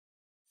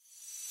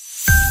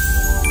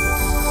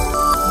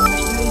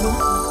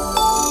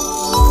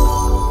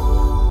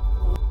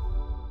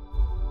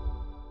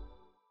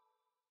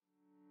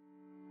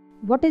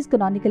What is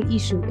canonical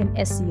issue in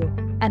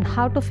SEO and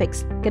how to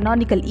fix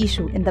canonical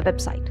issue in the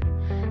website?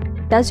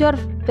 Does your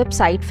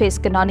website face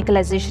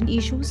canonicalization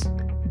issues?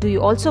 Do you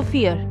also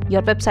fear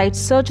your website's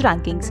search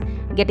rankings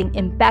getting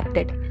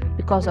impacted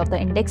because of the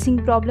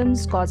indexing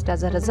problems caused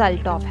as a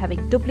result of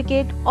having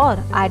duplicate or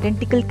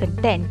identical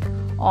content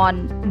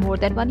on more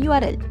than one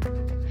URL?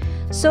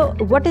 So,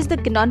 what is the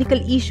canonical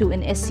issue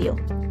in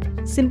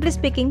SEO? Simply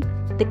speaking,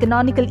 the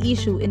canonical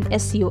issue in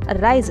SEO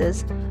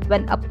arises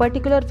when a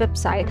particular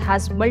website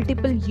has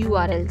multiple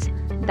URLs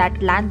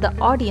that land the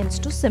audience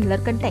to similar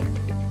content.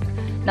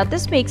 Now,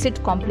 this makes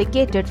it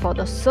complicated for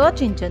the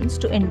search engines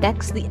to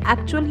index the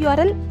actual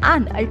URL,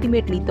 and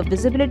ultimately the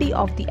visibility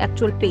of the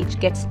actual page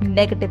gets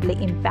negatively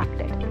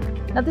impacted.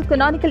 Now, the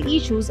canonical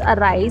issues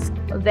arise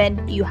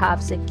when you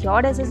have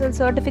secured SSL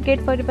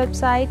certificate for your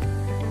website.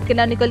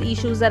 Canonical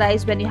issues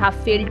arise when you have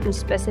failed to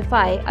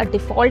specify a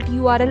default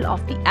URL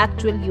of the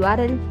actual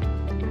URL.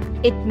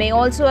 It may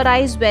also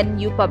arise when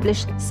you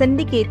publish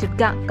syndicated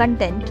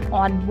content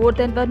on more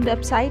than one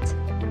website,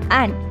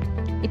 and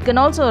it can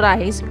also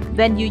arise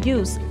when you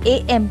use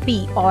AMP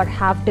or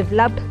have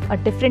developed a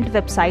different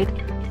website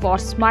for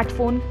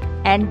smartphone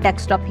and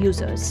desktop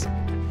users.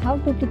 How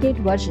duplicate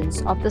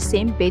versions of the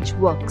same page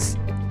works.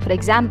 For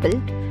example,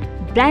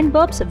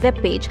 BrandBurp's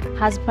web page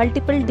has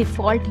multiple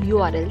default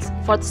URLs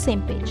for the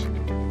same page.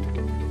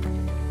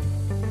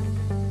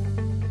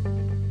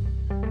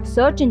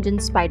 Search engine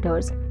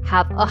spiders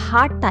have a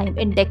hard time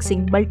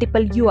indexing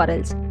multiple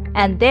URLs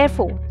and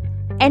therefore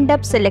end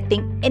up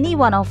selecting any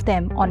one of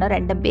them on a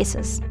random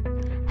basis.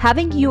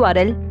 Having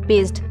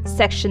URL-based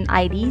section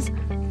IDs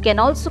can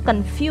also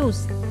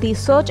confuse the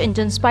search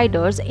engine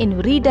spiders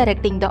in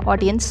redirecting the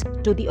audience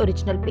to the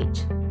original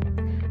page.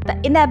 The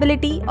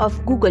inability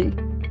of Google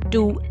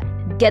to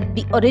get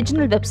the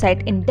original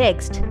website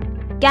indexed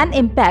can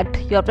impact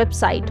your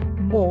website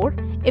more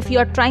if you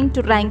are trying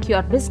to rank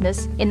your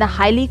business in a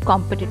highly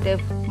competitive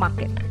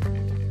market.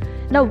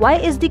 Now, why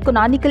is the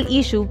canonical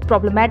issue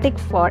problematic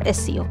for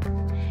SEO?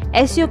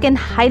 SEO can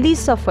highly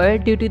suffer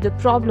due to the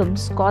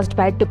problems caused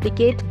by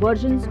duplicate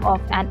versions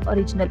of an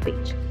original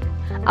page.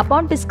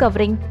 Upon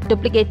discovering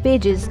duplicate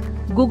pages,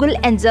 Google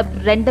ends up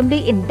randomly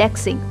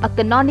indexing a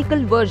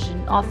canonical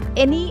version of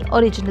any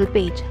original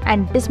page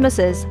and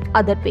dismisses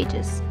other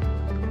pages.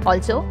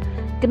 Also,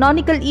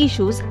 canonical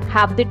issues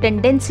have the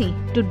tendency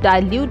to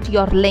dilute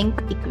your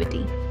link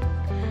equity.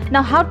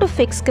 Now, how to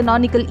fix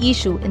canonical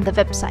issue in the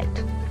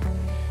website?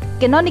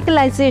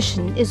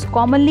 Canonicalization is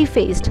commonly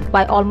faced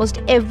by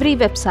almost every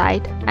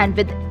website, and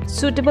with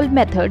suitable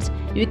methods,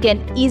 you can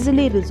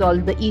easily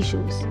resolve the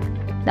issues.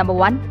 Number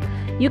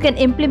 1, you can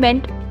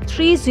implement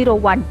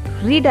 301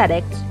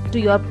 redirects to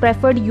your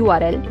preferred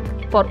URL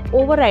for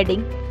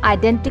overriding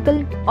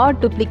identical or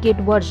duplicate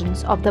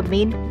versions of the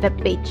main web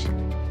page.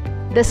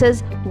 This is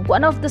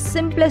one of the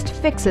simplest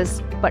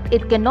fixes, but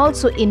it can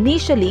also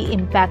initially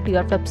impact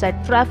your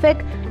website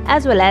traffic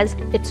as well as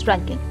its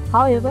ranking.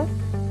 However,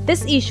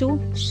 this issue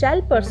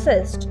shall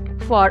persist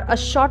for a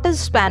shorter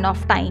span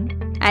of time,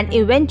 and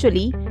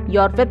eventually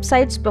your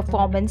website's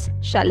performance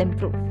shall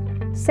improve.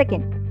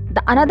 Second,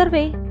 the another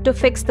way to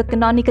fix the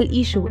canonical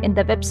issue in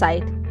the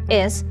website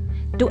is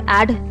to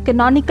add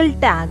canonical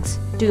tags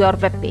to your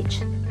web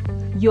page.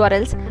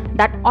 URLs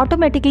that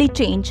automatically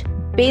change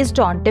based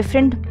on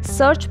different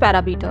search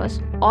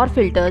parameters or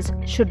filters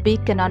should be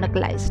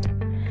canonicalized.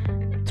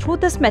 Through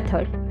this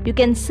method, you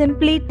can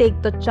simply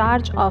take the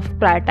charge of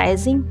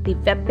prioritizing the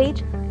web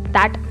page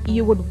that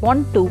you would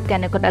want to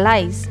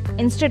canonicalize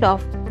instead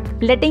of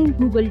letting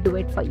Google do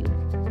it for you.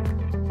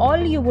 All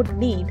you would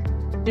need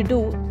to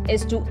do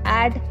is to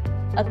add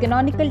a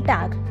canonical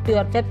tag to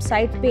your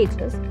website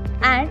pages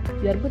and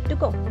you are good to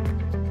go.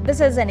 This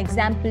is an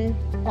example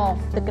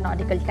of the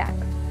canonical tag.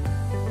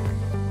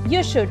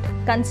 You should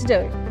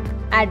consider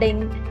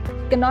adding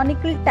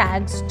canonical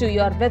tags to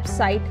your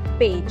website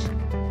page,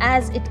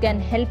 as it can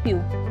help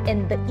you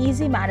in the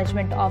easy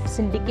management of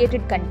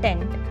syndicated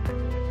content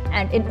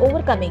and in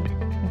overcoming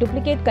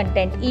duplicate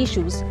content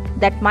issues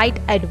that might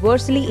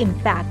adversely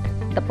impact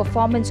the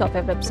performance of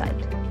a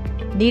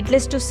website.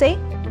 Needless to say,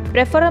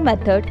 prefer a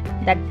method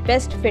that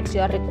best fits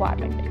your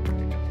requirement.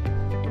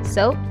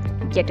 So,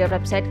 get your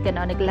website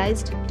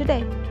canonicalized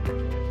today.